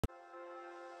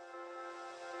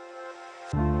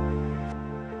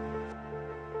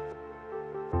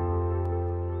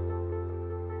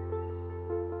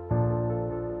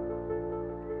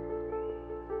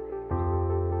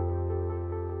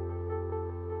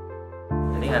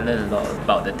think I learned a lot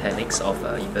about the techniques of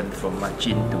even from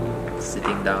marching to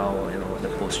sitting down, the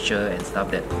posture and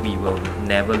stuff that we will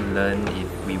never learn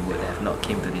if we would have not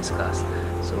came to this class.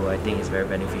 So I think it's very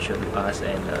beneficial to us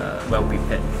and well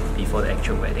prepared before the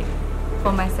actual wedding.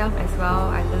 For myself as well,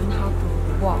 I learned how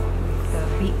to walk with the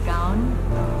big gown,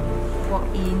 walk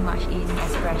in, march in,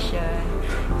 expression,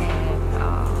 and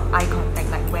eye contact,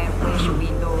 like where should we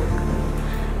look.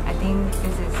 I think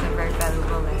this is a very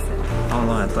valuable lesson. How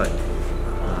long I thought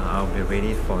I'll be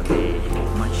ready for the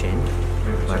march in,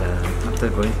 but after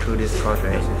going through this course,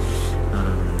 right,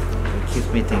 it keeps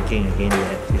me thinking again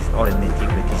that it's all the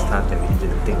nitty-gritty stuff that we need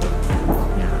to think,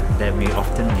 that we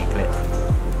often neglect.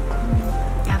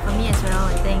 Yeah, for me as well,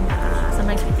 I think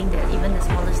sometimes we think that even the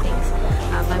smallest things,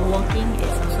 by walking,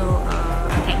 it's also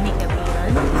a technique that we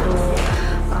learn. So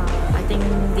I think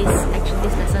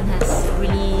this lesson has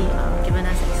really given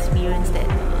us experience that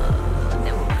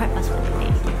will prep us for the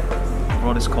day.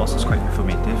 Overall, this course is quite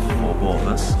informative for both of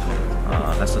us.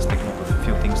 Let's just take note of a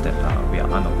few things that we are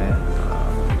unaware.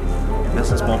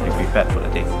 Let's just more be prepared for the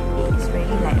day. It's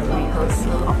really like a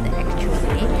rehearsal of the actual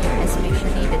day,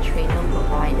 especially the trainer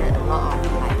provided a lot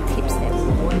of tips that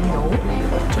we won't know.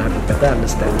 To have a better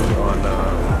understanding on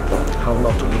how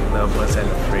not to look nervous and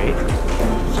afraid.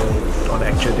 So on the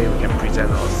actual day we can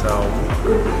present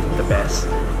ourselves the best.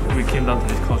 We came down to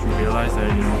this course, we realized that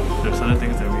there are certain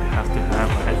things that we have to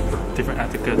have, different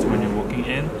etiquettes when you're walking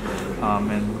in,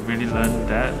 and really learn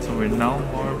that. So we're now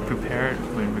more prepared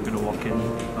when we're going to walk in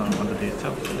on the day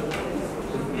itself.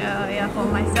 Yeah, for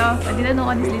myself, I didn't know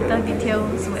all these little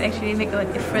details would actually make a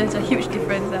difference, a huge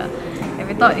difference. And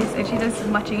we thought it's actually just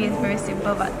marching in is very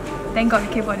simple, but thank God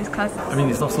we came for this class. I mean,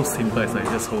 it's not so simple as like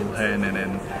just hold hand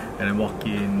and then walk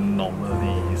in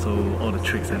normally. So all the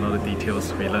tricks and all the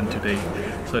details we learned today.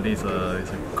 So it's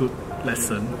a good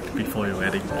lesson before your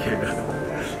wedding here.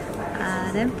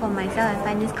 Then for myself, I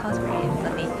find this course very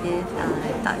informative.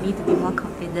 It taught me to be more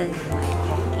confident in my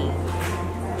walking.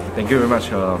 Thank you very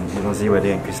much,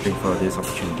 Ziwede and Christine, for this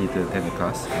opportunity to attend the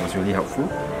class. It was really helpful.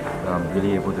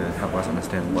 Really able to help us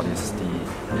understand what is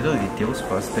the little details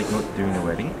for us to take note during the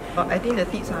wedding. I think the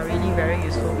tips are really very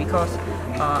useful because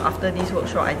after this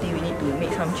workshop, I think we need to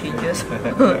make some changes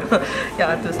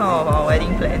to some of our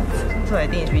wedding plans. So I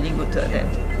think it's really good to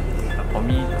attend. For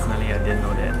me personally, I didn't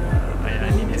know that I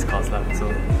need this course.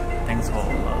 So thanks for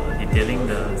detailing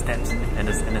the steps and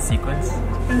the sequence. I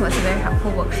think it was a very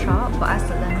helpful workshop for us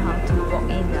to learn how to walk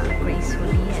in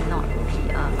gracefully and not be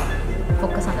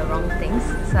focus on the wrong things.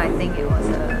 So I think it was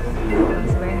a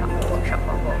very helpful workshop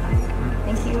for both of us.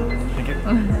 Thank you.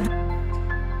 Thank you.